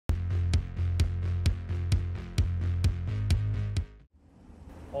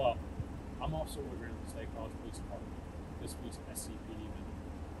I'm Officer Woodring of the State College Police Department. This week's SCPD Minute.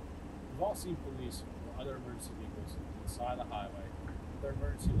 We've all seen police or other emergency vehicles on the side of the highway with their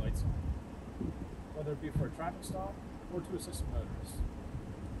emergency lights on, whether it be for a traffic stop or to assist a motorist.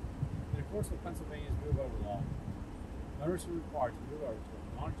 In accordance with Pennsylvania's Move Over law, motorists are required to move over to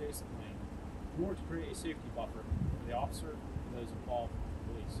a non-adjacent lane in order to create a safety buffer for the officer and those involved with the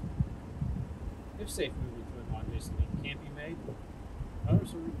police. If safe movement to a non-adjacent lane can't be made,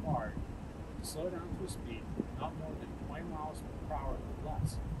 motorists are required to slow down to a speed not more than 20 miles per hour or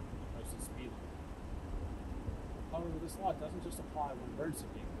less than the posted speed limit. However, this law doesn't just apply when emergency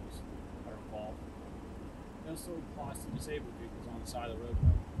vehicles are involved. It also applies to disabled vehicles on the side of the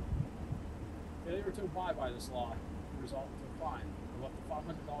roadway. Failure to abide by this law will result in a fine of up to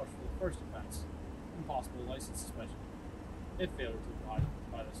 $500 for the first offense and possible license suspension. If failure to abide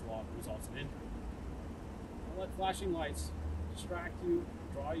by this law results in injury. Don't let flashing lights distract you or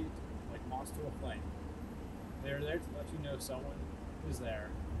draw you like moths to a flame. They are there to let you know someone is there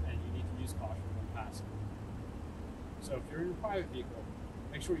and you need to use caution when passing. So if you're in a private vehicle,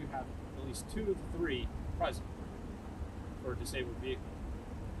 make sure you have at least 2 of the 3 present for a disabled vehicle.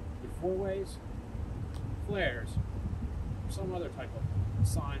 With 4-ways, flares, or some other type of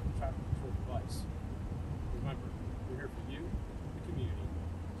sign or traffic control device. Remember, we're here for you, the community,